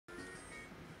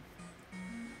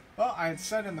Well, I had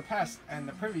said in the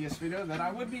previous video, that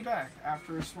I would be back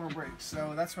after a small break,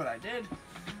 so that's what I did.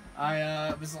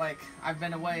 I was like, I've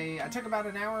been away. I took about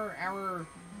an hour,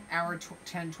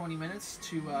 10, 20 minutes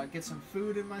to get some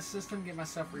food in my system, get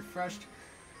myself refreshed,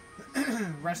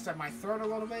 rest up my throat a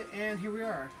little bit, and here we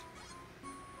are.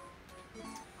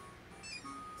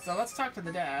 So let's talk to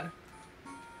the dad.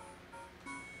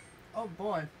 Oh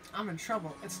boy, I'm in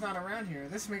trouble. It's not around here.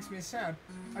 This makes me sad.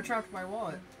 I dropped my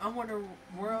wallet. I wonder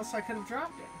where else I could have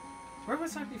dropped it. Where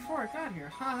was I before I got here?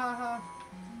 Ha ha ha.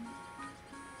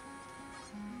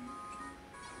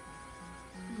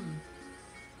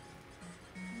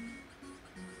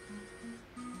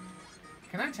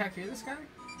 Can I attack you, this guy?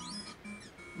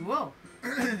 Whoa.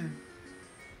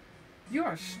 You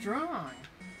are strong.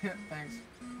 Thanks.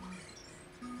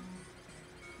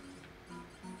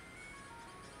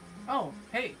 Oh,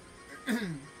 hey.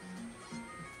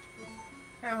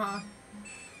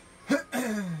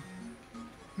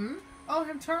 Oh,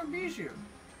 Hamtaro and Bijou.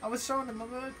 I was so into my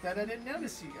book that I didn't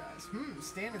notice you guys.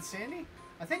 Stan and Sandy?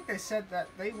 I think they said that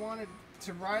they wanted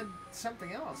to ride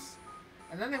something else.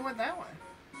 And then they went that way.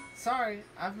 Sorry,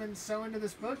 I've been so into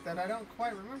this book that I don't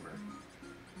quite remember.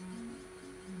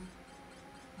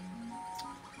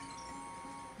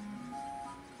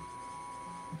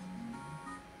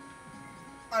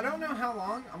 I don't know how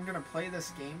long I'm going to play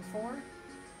this game for.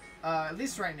 At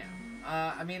least right now.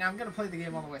 I mean, I'm going to play the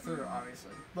game all the way through,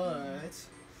 obviously. But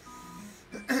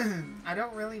I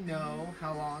don't really know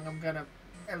how long I'm going to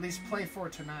at least play for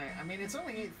tonight. I mean, it's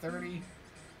only 8:30.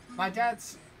 My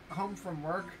dad's home from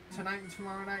work tonight and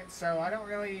tomorrow night, so I don't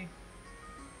really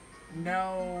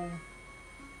know.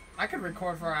 I could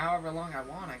record for however long I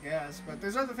want, I guess, but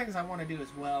there's other things I want to do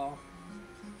as well.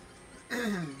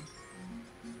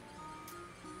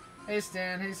 Hey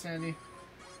Stan, hey Sandy.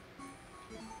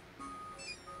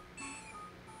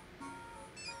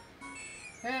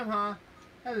 Ham,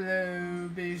 hello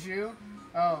Bijou.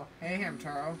 Oh, hey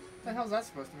Hamtaro. What the hell's that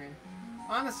supposed to mean?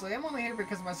 Honestly, I'm only here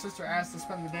because my sister asked to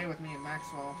spend the day with me in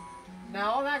Maxwell.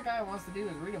 Now, all that guy wants to do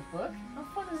is read a book? How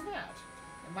fun is that?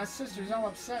 And my sister's all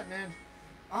upset, man.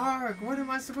 Arg, what am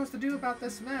I supposed to do about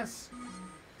this mess?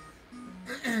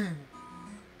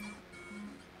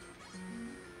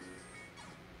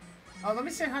 Oh, let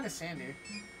me say hi to Sandy.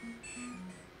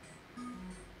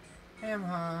 Ham,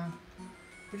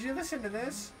 would you listen to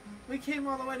this? We came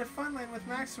all the way to Funland with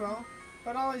Maxwell,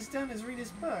 but all he's done is read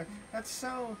his book. That's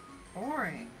so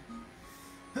boring.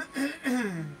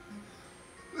 Damn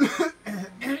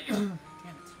it.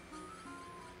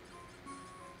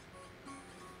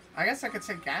 I guess I could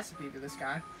say gossipy to this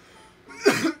guy.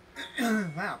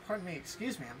 Wow, pardon me,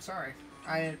 excuse me, I'm sorry.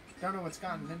 I don't know what's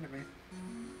gotten into me.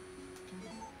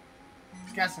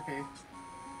 Gossipy.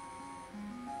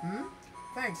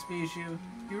 Thanks, Bijou.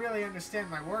 You really understand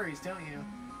my worries, don't you?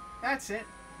 That's it.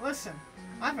 Listen,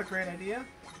 I have a great idea.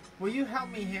 Will you help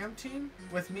me ham team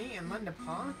with me and lend a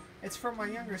paw? It's for my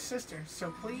younger sister,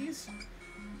 so please?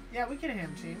 Yeah, we can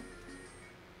ham team.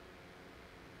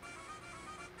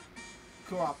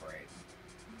 Cooperate.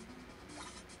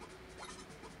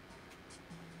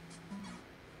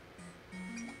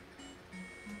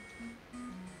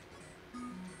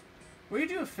 Will you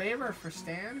do a favor for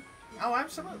Stan? Oh,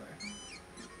 absolutely.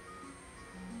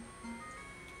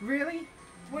 Really?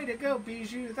 Way to go,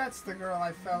 Bijou. That's the girl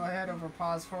I fell head over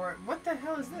paws for. What the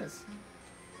hell is this?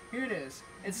 Here it is.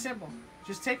 It's simple.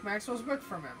 Just take Maxwell's book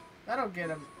from him. That'll get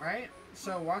him, right?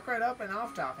 So walk right up and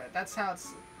off-top it. That's how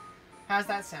it's... How's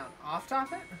that sound?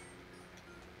 Off-top it?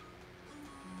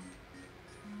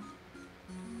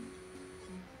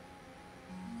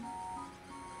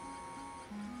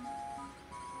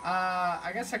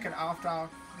 I guess I could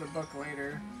off-top the book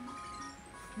later.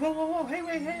 Whoa, whoa, whoa, hey,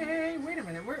 wait, hey, wait a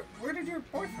minute. Where did your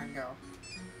boyfriend go?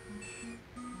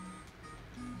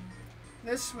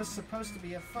 This was supposed to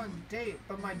be a fun date,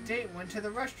 but my date went to the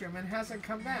restroom and hasn't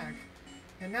come back.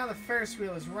 And now the Ferris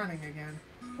wheel is running again.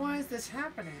 Why is this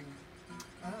happening?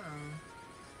 Uh-oh.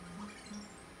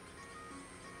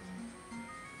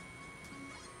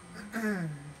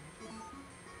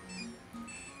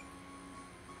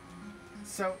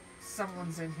 So,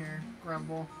 someone's in here,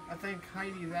 Grumble. I think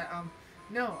Heidi that,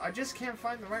 no, I just can't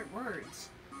find the right words.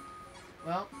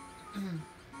 Well,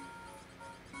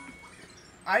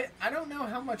 I don't know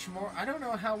how much more, I don't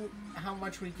know how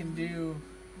much we can do.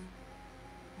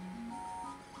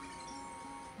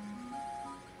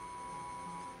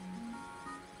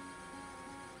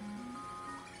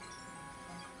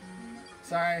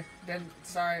 Sorry.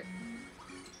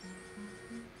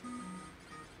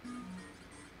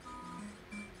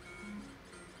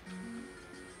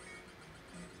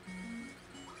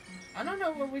 I don't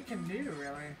know what we can do,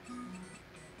 really.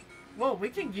 Whoa, we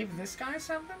can give this guy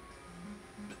something?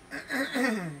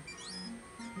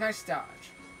 Nice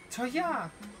dodge. Toya,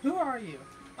 who are you?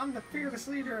 I'm the fearless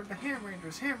leader of the Ham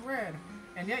Rangers, Ham Red,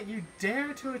 and yet you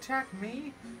dare to attack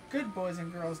me? Good boys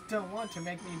and girls don't want to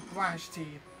make me flash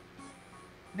teeth.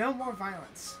 No more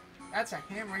violence. That's a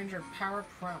Ham Ranger power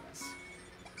promise.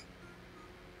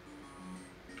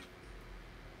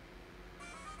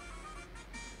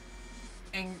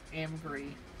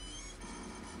 Angry.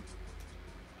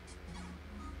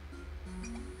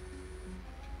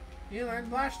 You learned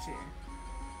flash teeth.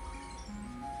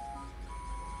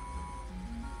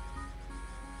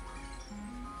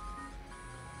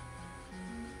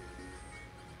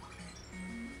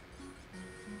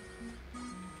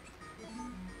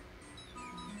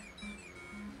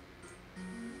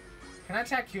 Can I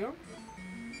attack you?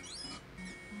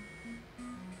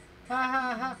 Ha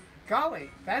ha ha. Golly,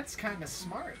 that's kind of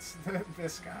smart,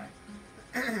 this guy.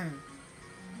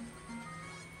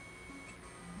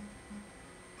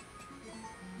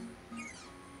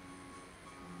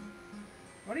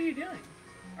 What are you doing?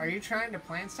 Are you trying to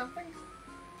plant something?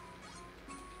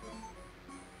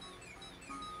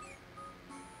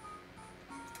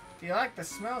 Do you like the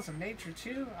smells of nature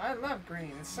too? I love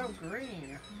green. It's so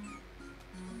green.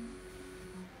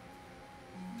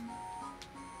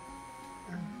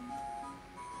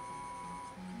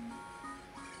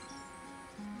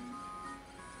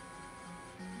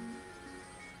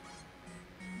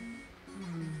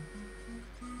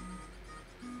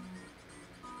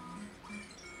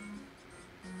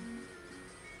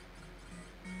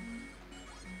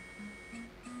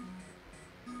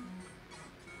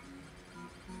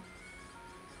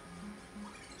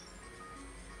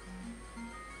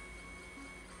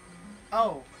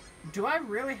 Oh, do I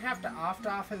really have to opt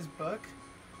off his book?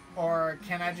 Or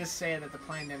can I just say that the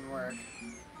plan didn't work?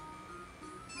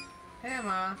 Hey,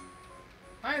 Ma.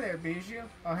 Hi there, Bijou.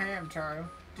 Oh, hey, Hamtaro.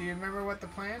 Do you remember what the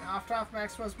plan? Opt off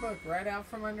Maxwell's book right out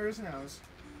from under his nose.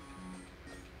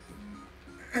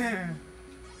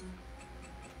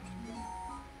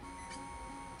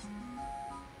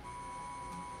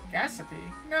 Gossipy?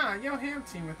 Nah, yo ham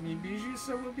team with me, Bijou,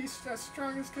 so we'll be as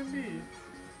strong as can be.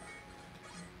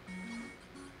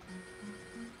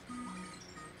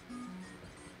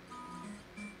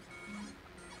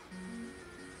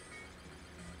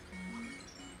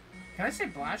 Can I say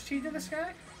Blast Tea to this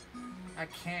guy? I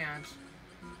can't.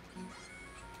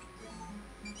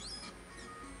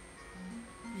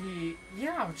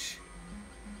 Youch.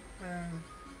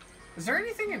 Is there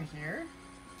anything in here?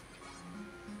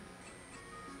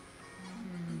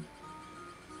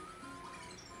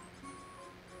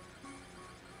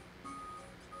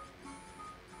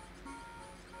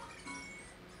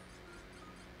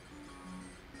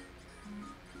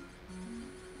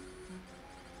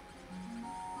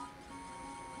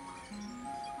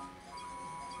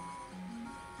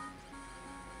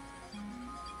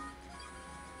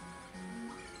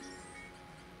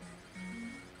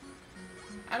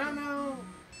 I don't know.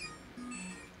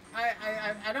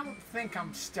 I don't think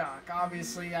I'm stuck.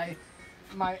 Obviously,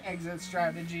 my exit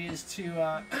strategy is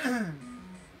to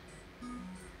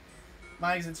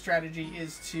my exit strategy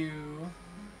is to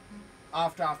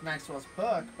opt off Maxwell's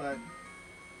book, but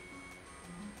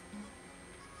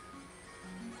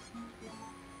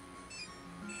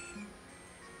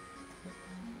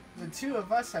the two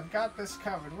of us have got this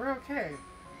covered. We're okay.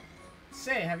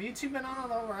 Say, have you two been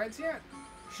on all the rides yet?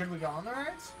 Should we go on the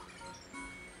rides?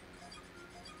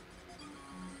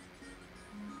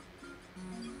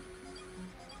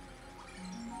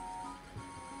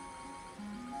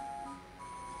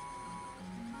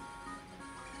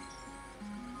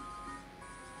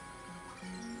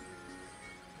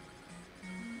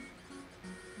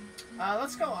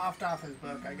 Let's go off his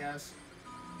book, I guess.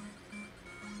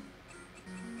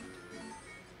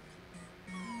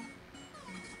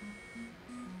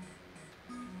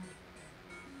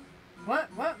 What?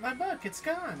 My book, it's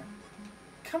gone.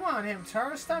 Come on,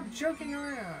 Hamtaro, stop joking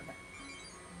around.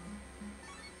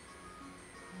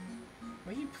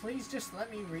 Will you please just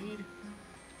let me read?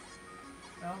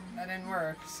 Well, that didn't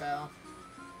work, so...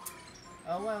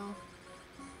 Oh well.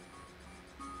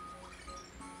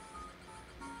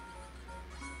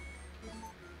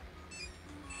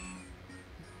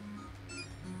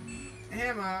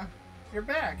 Hamma, you're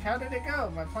back. How did it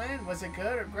go? My plan? Was it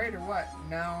good or great or what?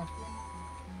 No.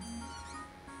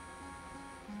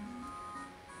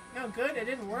 No good? It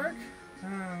didn't work?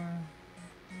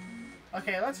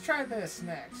 Okay, let's try this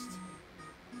next.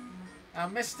 Our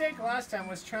mistake last time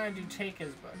was trying to take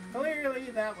his book. Clearly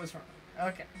that was wrong.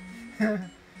 Okay.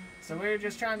 So we were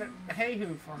just trying to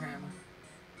hey-hoo for him.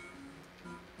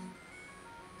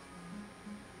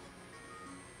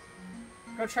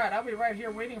 Go try it. I'll be right here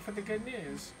waiting for the good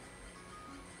news.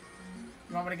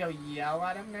 You want me to go yell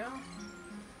at him now?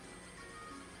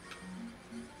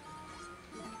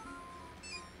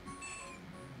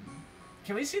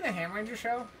 Can we see the Ham Ranger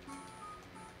show?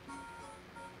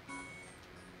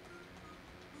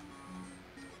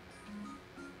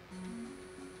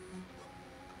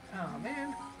 Oh,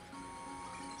 man.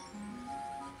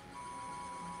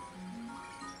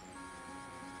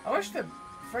 I wish the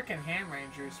frickin' Ham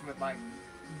Rangers would, like,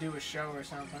 do a show or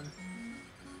something.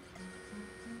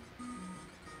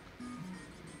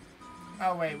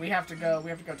 Oh, wait, we have to go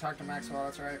talk to Maxwell,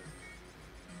 that's right.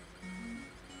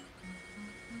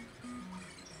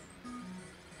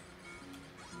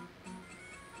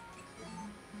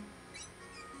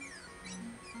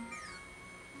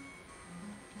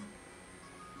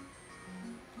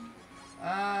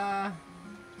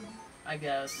 I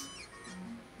guess.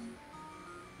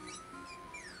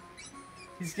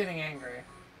 He's getting angry.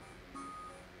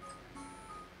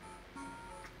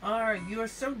 You are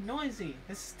so noisy.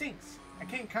 This stinks. I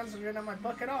can't concentrate on my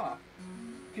book at all.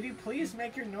 Could you please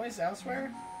make your noise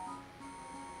elsewhere?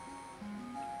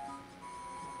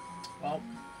 Well,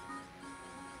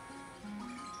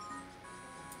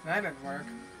 that didn't work.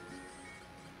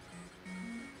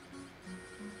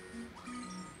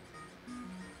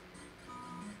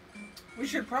 We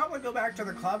should probably go back to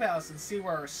the clubhouse and see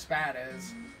where our spat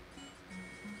is.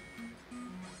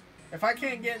 If I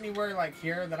can't get anywhere like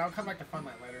here, then I'll come back to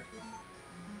Funlight later.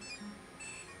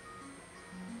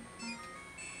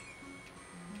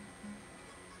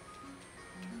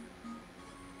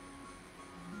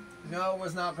 No, it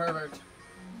was not perfect.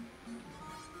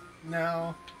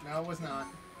 No, it was not.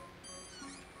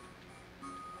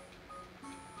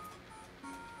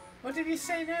 What did he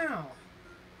say now?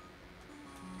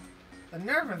 The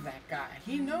nerve of that guy.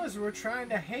 He knows we're trying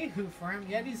to hey-hoo for him,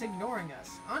 yet he's ignoring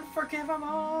us.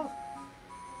 Unforgivable!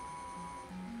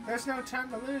 There's no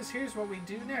time to lose. Here's what we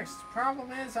do next.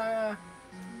 Problem is, I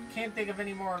can't think of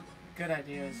any more good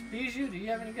ideas. Bijou, do you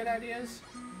have any good ideas?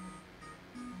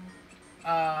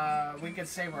 We could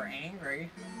say we're angry.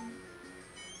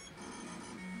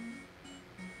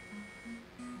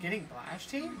 Getting Blash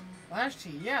Tea? Blash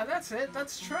Tea, yeah, that's it.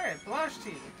 Let's try it. Blash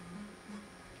Tea.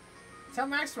 Tell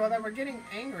Maxwell that we're getting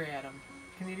angry at him.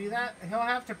 Can you do that? He'll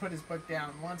have to put his book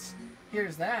down once he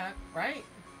hears that, right?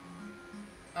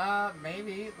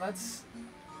 Maybe. Let's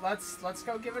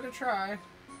go give it a try.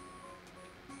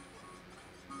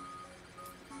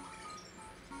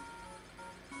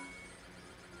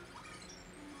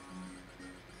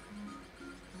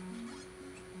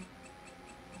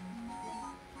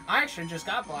 I actually just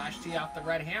got Blash Tea off the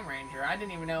Red Ham Ranger. I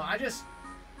didn't even know. I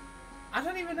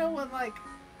don't even know what, like,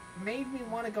 made me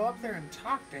want to go up there and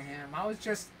talk to him. I was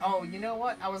just, oh, you know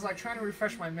what? I was like trying to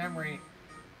refresh my memory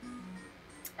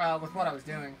with what I was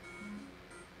doing.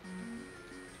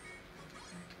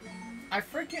 I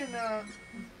freaking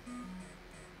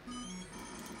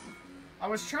I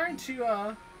was trying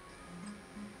to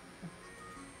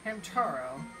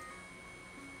Hamtaro.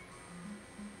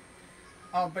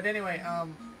 Oh, but anyway,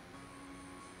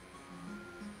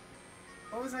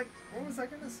 what was I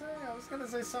gonna say? I was gonna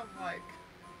say something like,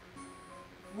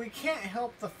 we can't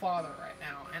help the father right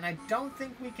now, and I don't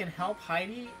think we can help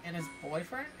Heidi and his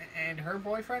boyfriend, and her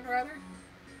boyfriend, rather.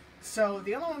 So,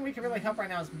 the only one we can really help right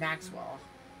now is Maxwell.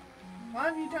 Why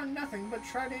have you done nothing but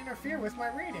try to interfere with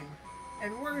my reading?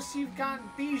 And worse, you've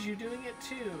got Bijou doing it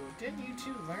too. Didn't you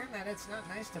two learn that it's not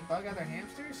nice to bug other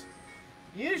hamsters?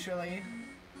 Usually.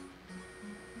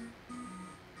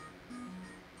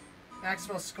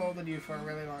 Maxwell scolded you for a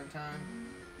really long time.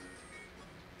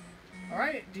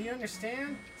 Alright, do you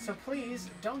understand? So please,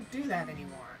 don't do that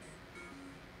anymore.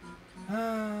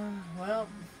 Well...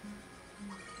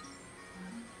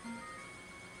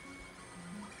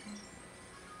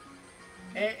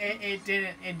 It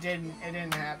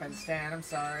didn't happen, Stan, I'm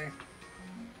sorry.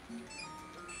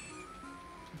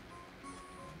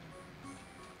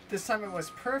 This time it was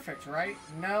perfect, right?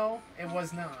 No, it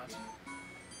was not.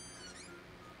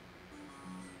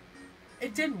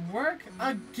 It didn't work?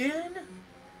 Again?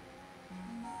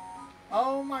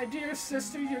 Oh, my dear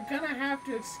sister, you're gonna have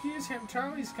to excuse him.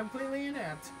 Charlie's completely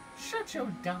inept. Shut your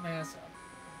dumb ass up.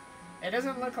 It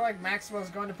doesn't look like Maxwell's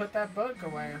going to put that book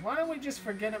away. Why don't we just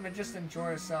forget him and just enjoy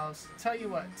ourselves? Tell you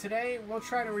what, today we'll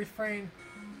try to refrain...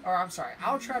 Or, I'm sorry,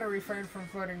 I'll try to refrain from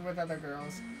flirting with other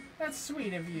girls. That's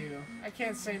sweet of you. I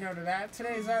can't say no to that.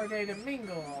 Today's our day to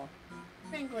mingle.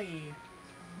 Mingly.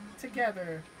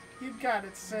 Together. You got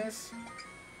it, sis.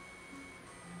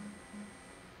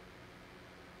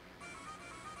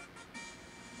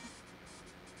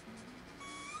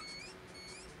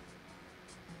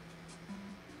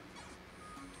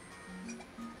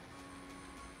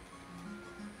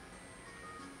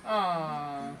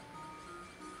 Aww.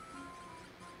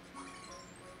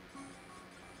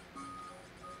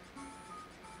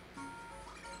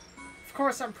 Of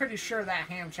course, I'm pretty sure that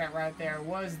ham chat right there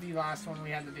was the last one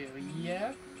we had to do.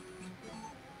 Yep.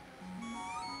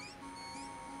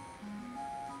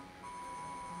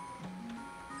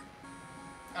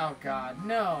 Oh god,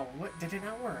 no. What, did it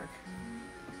not work?